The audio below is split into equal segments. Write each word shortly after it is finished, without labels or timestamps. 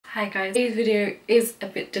Hi guys, today's video is a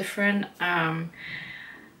bit different.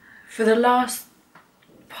 For the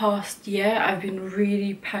past year I've been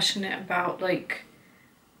really passionate about like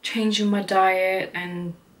changing my diet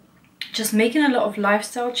and just making a lot of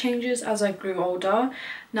lifestyle changes as I grew older.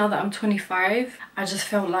 Now that I'm 25, I just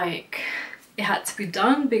felt like it had to be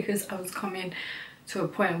done because I was coming to a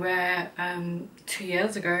point where 2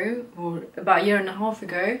 years ago, or about a year and a half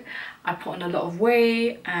ago, I put on a lot of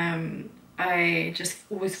weight. I just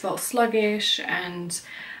always felt sluggish and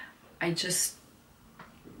I just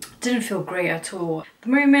didn't feel great at all. At the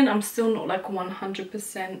moment I'm still not like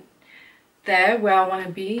 100% there where I want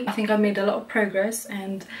to be. I think I made a lot of progress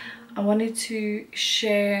and I wanted to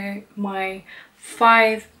share my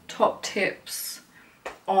 5 top tips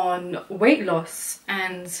on weight loss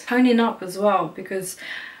and toning up as well, because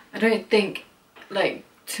I don't think, like,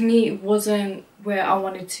 to me it wasn't where I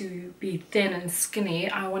wanted to be thin and skinny.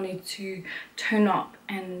 I wanted to tone up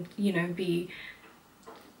and, you know,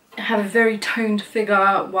 have a very toned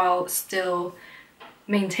figure while still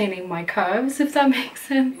maintaining my curves, if that makes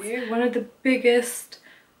sense. One of the biggest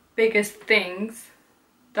things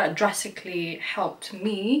that drastically helped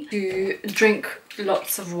me to drink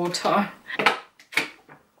lots of water.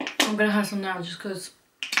 I'm gonna have some now just because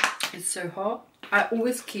it's so hot. I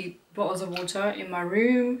always keep bottles of water in my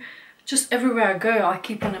room, just everywhere I go. I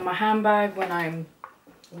keep one in my handbag when I'm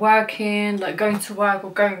working, like going to work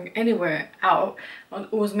or going anywhere out. I'll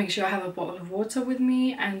always make sure I have a bottle of water with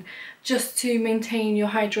me. And just to maintain your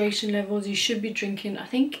hydration levels, you should be drinking, I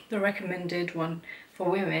think the recommended one for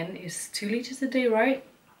women is 2 liters a day, right?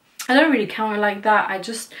 I don't really count it like that. I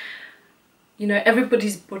just, you know,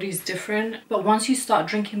 everybody's body is different, but once you start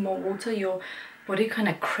drinking more water, your body kind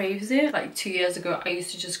of craves it. Like 2 years ago I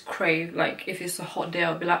used to just crave, like if it's a hot day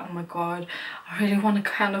I'll be like, oh my god, I really want a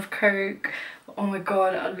can of Coke. Oh my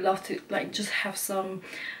god, I'd love to like just have some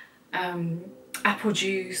apple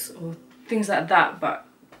juice or things like that. But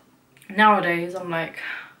nowadays I'm like,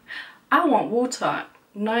 I want water,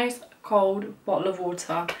 nice cold bottle of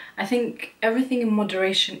water. I think everything in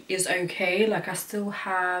moderation is okay. Like I still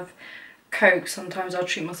have Coke, sometimes I'll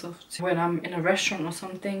treat myself to when I'm in a restaurant or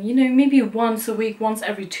something, you know, maybe once a week, once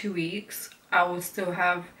every 2 weeks I will still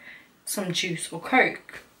have some juice or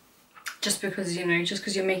Coke. Just because, you know, just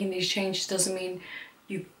because you're making these changes doesn't mean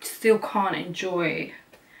you still can't enjoy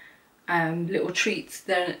little treats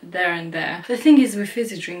there and there. The thing is with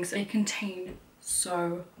fizzy drinks, they contain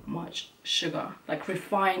so much sugar, like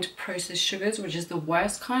refined processed sugars, which is the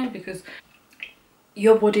worst kind because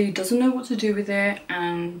your body doesn't know what to do with it,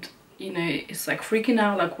 and you know, it's like freaking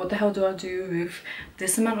out, like what the hell do I do with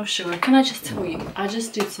this amount of sugar? Can I just tell you, I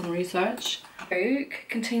just did some research. Coke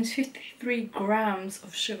contains 53 grams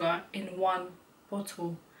of sugar in one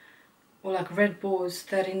bottle, or like Red Bull's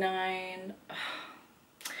 39,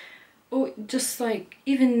 or just like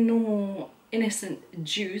even normal innocent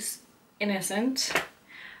juice,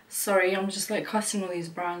 sorry, I'm just like cussing all these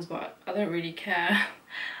brands, but I don't really care,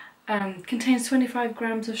 contains 25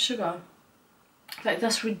 grams of sugar. Like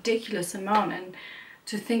that's ridiculous amount. And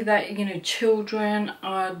to think that, you know, children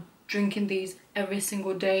are drinking these every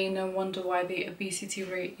single day, no wonder why the obesity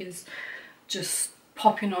rate is just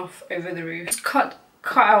popping off over the roof. Just cut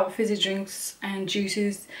out fizzy drinks and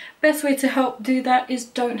juices. Best way to help do that is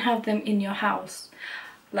don't have them in your house.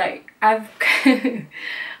 Like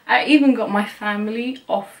I even got my family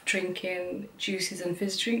off drinking juices and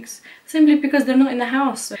fizzy drinks simply because they're not in the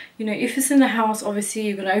house. So, you know, if it's in the house, obviously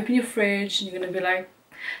you're gonna open your fridge and you're gonna be like,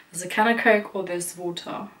 there's a can of Coke or there's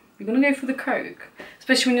water. You're gonna go for the Coke,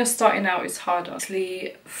 especially when you're starting out. It's harder.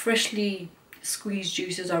 Obviously, freshly squeezed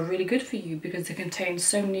juices are really good for you because they contain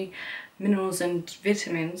so many minerals and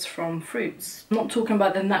vitamins from fruits. I'm not talking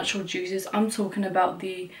about the natural juices, I'm talking about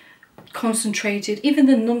the concentrated, even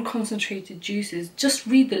the non-concentrated juices. Just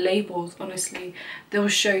read the labels, honestly. They will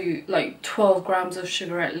show you like 12 grams of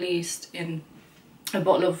sugar at least in a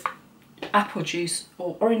bottle of apple juice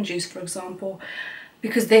or orange juice, for example,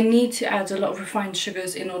 because they need to add a lot of refined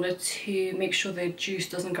sugars in order to make sure the juice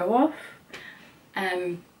doesn't go off.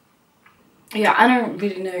 Yeah, I don't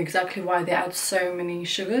really know exactly why they add so many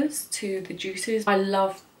sugars to the juices. I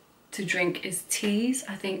love to drink is teas.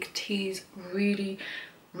 I think teas really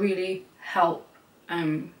help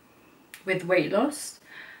with weight loss.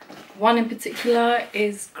 One in particular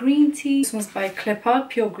is green tea. This one's by Clipper,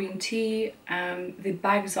 pure green tea. The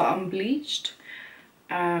bags are unbleached,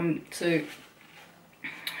 so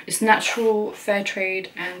it's natural, fair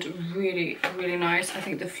trade, and really nice. I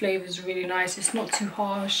think the flavor is really nice. It's not too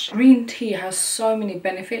harsh. Green tea has so many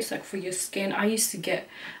benefits, like for your skin. I used to get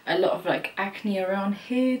a lot of like acne around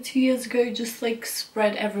here 2 years ago, just like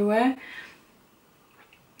spread everywhere.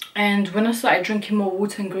 And when I started drinking more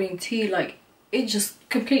water and green tea, like, it just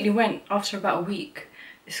completely went after about a week.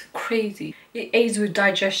 It's crazy. It aids with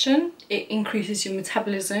digestion, it increases your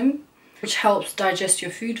metabolism, which helps digest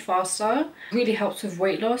your food faster. Really helps with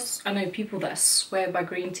weight loss. I know people that swear by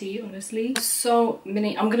green tea, honestly. So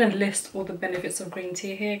many. I'm gonna list all the benefits of green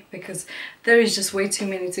tea here because there is just way too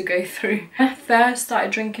many to go through. When I first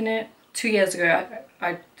started drinking it 2 years ago,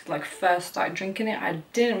 I like first started drinking it, I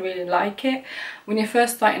didn't really like it. When you're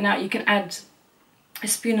first starting out, you can add a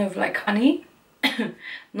spoon of like honey,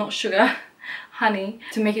 not sugar, honey,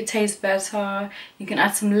 to make it taste better. You can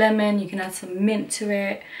add some lemon, you can add some mint to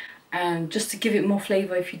it, and just to give it more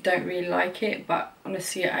flavor if you don't really like it. But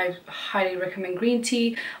honestly, I highly recommend green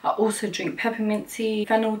tea. I also drink peppermint tea,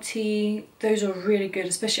 fennel tea. Those are really good,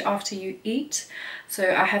 especially after you eat. So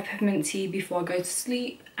I have peppermint tea before I go to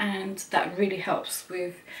sleep, and that really helps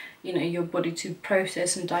with, you know, your body to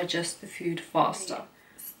process and digest the food faster.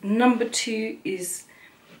 Number 2 is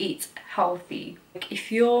eat healthy. Like, if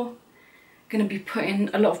you're gonna be putting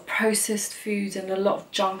a lot of processed foods and a lot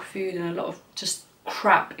of junk food and a lot of just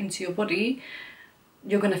crap into your body,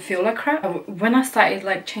 you're gonna feel like crap. When I started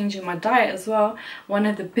like changing my diet as well, one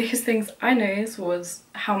of the biggest things I noticed was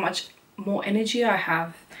how much more energy I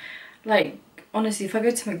have. Like, honestly, if I go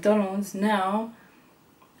to McDonald's now,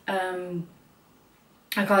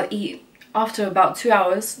 I gotta eat after about 2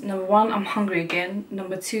 hours. Number 1, I'm hungry again.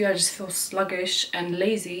 Number 2, I just feel sluggish and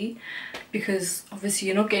lazy because obviously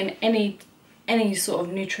you're not getting any sort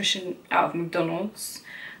of nutrition out of McDonald's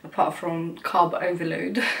apart from carb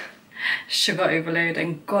overload, sugar overload,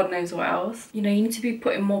 and God knows what else. You know, you need to be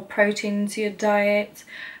putting more protein into your diet,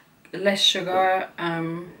 less sugar,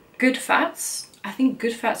 good fats. I think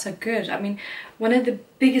good fats are good. I mean, one of the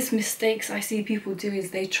biggest mistakes I see people do is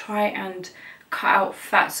they try and cut out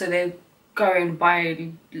fat, so they go and buy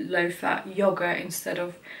low fat yogurt instead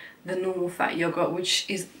of the normal fat yogurt, which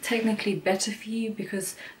is technically better for you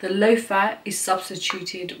because the low fat is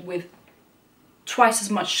substituted with twice as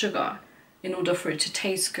much sugar in order for it to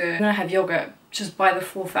taste good. When I have yogurt, just buy the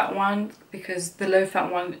full fat one because the low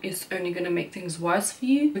fat one is only going to make things worse for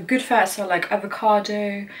you. The good fats are like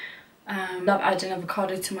avocado. Love adding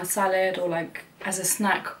avocado to my salad, or like as a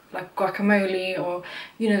snack like guacamole, or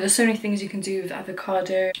you know, there's so many things you can do with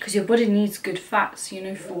avocado because your body needs good fats, you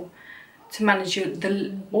know, to manage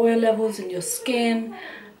the oil levels in your skin,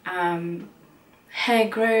 hair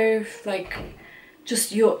growth, like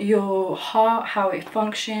just your heart, how it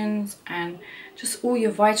functions, and just all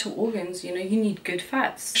your vital organs. You know, you need good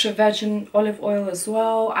fats. Extra virgin olive oil as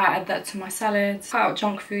well, I add that to my salads. Cut out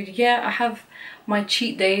junk food. Yeah, I have my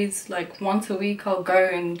cheat days, like once a week I'll go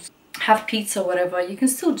and have pizza or whatever. You can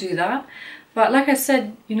still do that, but like I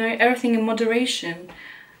said, you know, everything in moderation.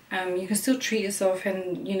 You can still treat yourself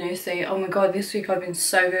and, you know, say, oh my god, this week I've been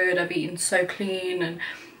so good, I've eaten so clean, and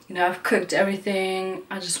you know, I've cooked everything.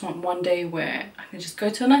 I just want one day where I can just go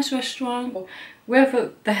to a nice restaurant or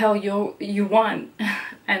wherever the hell you want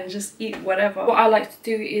and just eat whatever. What I like to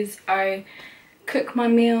do is I cook my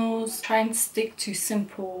meals, try and stick to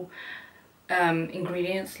simple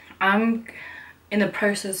ingredients. I'm in the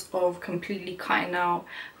process of completely cutting out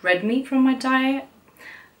red meat from my diet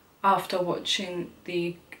after watching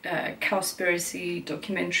the Cowspiracy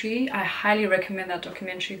documentary. I highly recommend that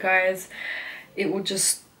documentary, guys. It will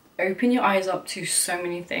just open your eyes up to so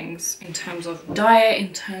many things in terms of diet,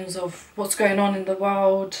 in terms of what's going on in the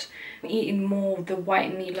world. I'm eating more of the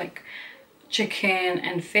white meat like chicken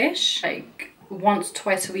and fish. Like once,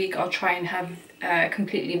 twice a week I'll try and have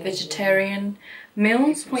completely vegetarian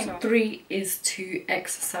meals. Point 3 is to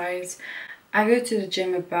exercise. I go to the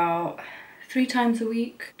gym about 3 times a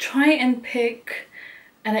week. Try and pick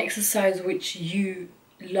an exercise which you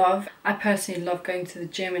love. I personally love going to the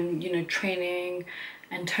gym and, you know, training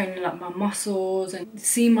and toning up my muscles, and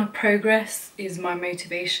seeing my progress is my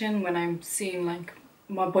motivation. When I'm seeing like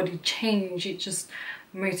my body change, it just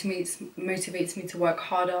motivates me to work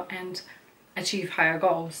harder and achieve higher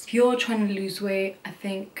goals. If you're trying to lose weight, I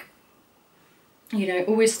think, you know,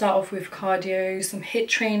 always start off with cardio, some HIIT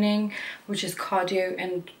training, which is cardio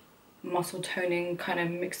and muscle toning kind of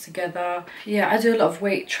mixed together. Yeah, I do a lot of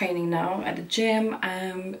weight training now at the gym,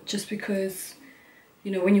 just because,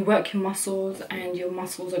 you know, when you work your muscles and your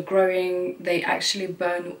muscles are growing, they actually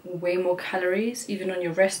burn way more calories even on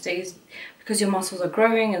your rest days, because your muscles are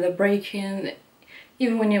growing and they're breaking.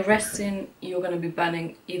 Even when you're resting, you're going to be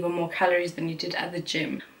burning even more calories than you did at the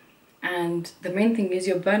gym. And the main thing is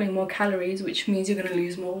you're burning more calories, which means you're going to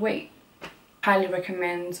lose more weight. Highly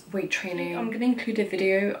recommend weight training. I'm going to include a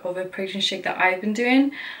video of a protein shake that I've been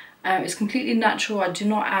doing. It's completely natural. I do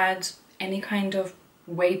not add any kind of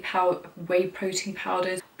whey protein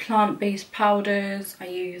powders, plant-based powders. I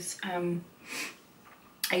use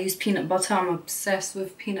peanut butter. I'm obsessed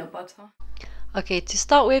with peanut butter. Okay, to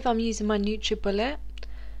start with, I'm using my NutriBullet,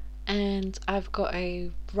 and I've got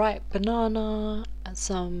a ripe banana and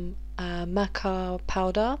some maca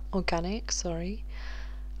powder, organic, sorry.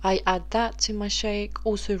 I add that to my shake.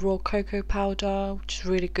 Also raw cocoa powder, which is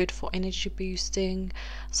really good for energy boosting.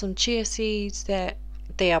 Some chia seeds that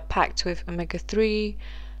they are packed with omega-3,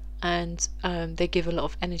 and they give a lot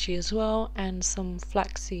of energy as well, and some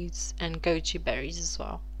flax seeds and goji berries as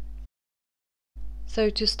well. So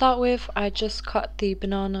to start with, I just cut the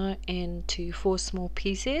banana into 4 small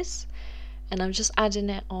pieces, and I'm just adding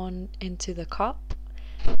it on into the cup.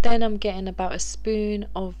 Then I'm getting about a spoon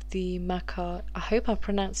of the maca, I hope I'm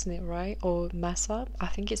pronouncing it right, or masa, I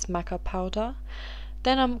think it's maca powder.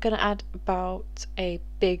 Then I'm going to add about a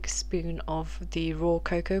big spoon of the raw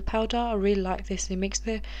cocoa powder. I really like this, it makes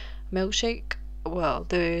the milkshake, well,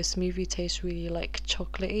 the smoothie taste really like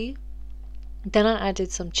chocolatey. Then I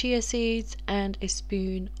added some chia seeds and a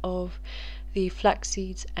spoon of the flax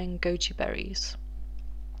seeds and goji berries.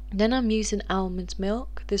 Then I'm using almond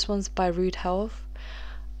milk. This one's by Rude Health,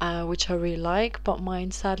 which I really like, but mine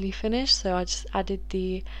sadly finished, so I just added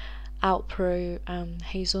the Alpro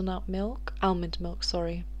hazelnut milk, almond milk,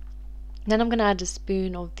 sorry. Then I'm going to add a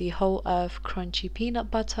spoon of the Whole Earth crunchy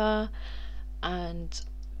peanut butter, and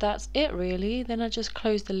that's it really. Then I just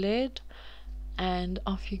close the lid and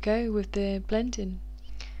off you go with the blending.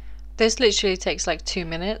 This literally takes like 2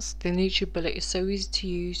 minutes. The NutriBullet is so easy to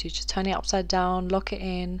use. You just turn it upside down, lock it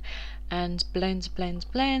in, and blend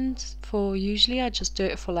for, usually I just do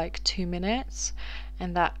it for like 2 minutes,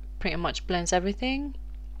 and that pretty much blends everything.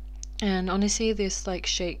 And honestly, this like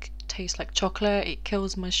shake tastes like chocolate. It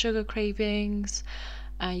kills my sugar cravings.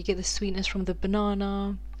 You get the sweetness from the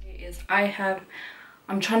banana.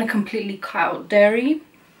 I'm trying to completely cut out dairy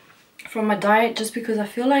from my diet, just because I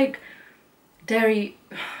feel like dairy,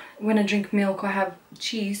 when I drink milk or have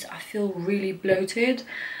cheese, I feel really bloated,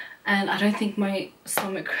 and I don't think my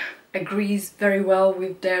stomach agrees very well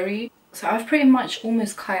with dairy. So I've pretty much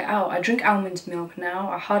almost cut it out. I drink almond milk now.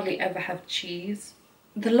 I hardly ever have cheese.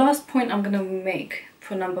 The last point I'm gonna make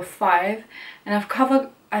for number 5, and I've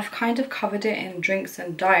kind of covered it in drinks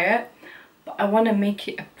and diet, but I want to make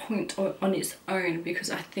it a point on its own, because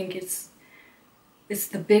I think it's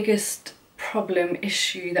the biggest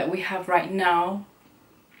issue that we have right now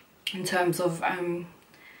in terms of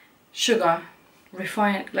sugar,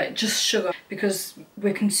 refined, like just sugar, because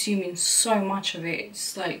we're consuming so much of it.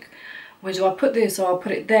 It's like, where do I put this? Or I'll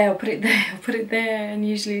put it there, I'll put it there, I'll put it there, and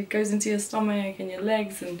usually it goes into your stomach and your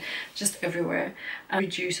legs and just everywhere.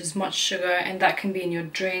 Reduce as much sugar, and that can be in your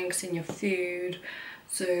drinks, in your food.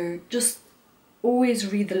 So just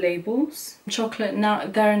always read the labels. Chocolate now,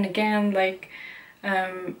 there and again, like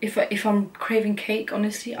if I'm craving cake,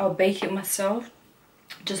 honestly, I'll bake it myself,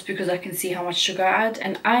 just because I can see how much sugar I add.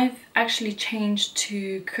 And I've actually changed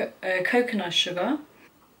to coconut sugar.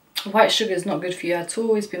 White sugar is not good for you at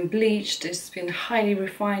all. It's been bleached, it's been highly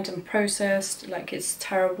refined and processed, like it's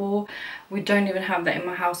terrible. We don't even have that in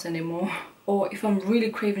my house anymore. Or if I'm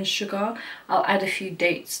really craving sugar, I'll add a few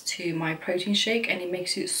dates to my protein shake, and it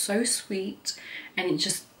makes it so sweet, and it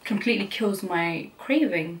just completely kills my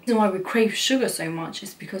craving. The reason why we crave sugar so much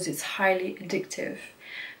is because it's highly addictive.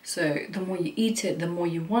 So the more you eat it, the more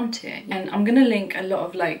you want it. And I'm gonna link a lot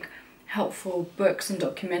of like helpful books and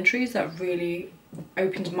documentaries that really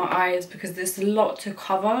opened my eyes, because there's a lot to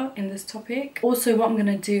cover in this topic. Also, what I'm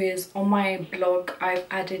gonna do is, on my blog I've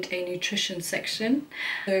added a nutrition section.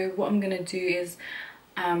 So what I'm gonna do is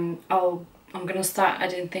I'm gonna start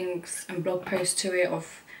adding things and blog posts to it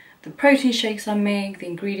of the protein shakes I make, the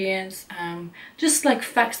ingredients, just like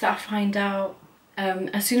facts that I find out.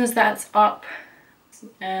 As soon as that's up,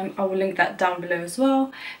 I will link that down below as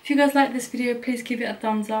well. If you guys like this video, please give it a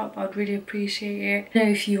thumbs up. I'd really appreciate it. You know,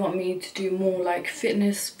 if you want me to do more like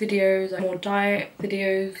fitness videos, more diet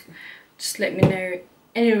videos, just let me know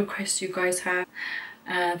any requests you guys have.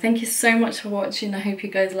 Thank you so much for watching. I hope you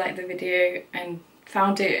guys liked the video and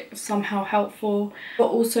found it somehow helpful. But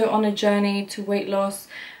also on a journey to weight loss,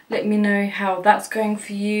 let me know how that's going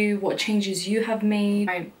for you, what changes you have made.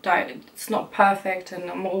 My diet, it's not perfect, and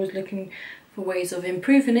I'm always looking for ways of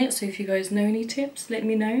improving it. So if you guys know any tips, let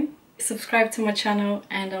me know. Subscribe to my channel,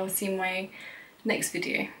 and I'll see you in my next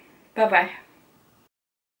video. Bye bye.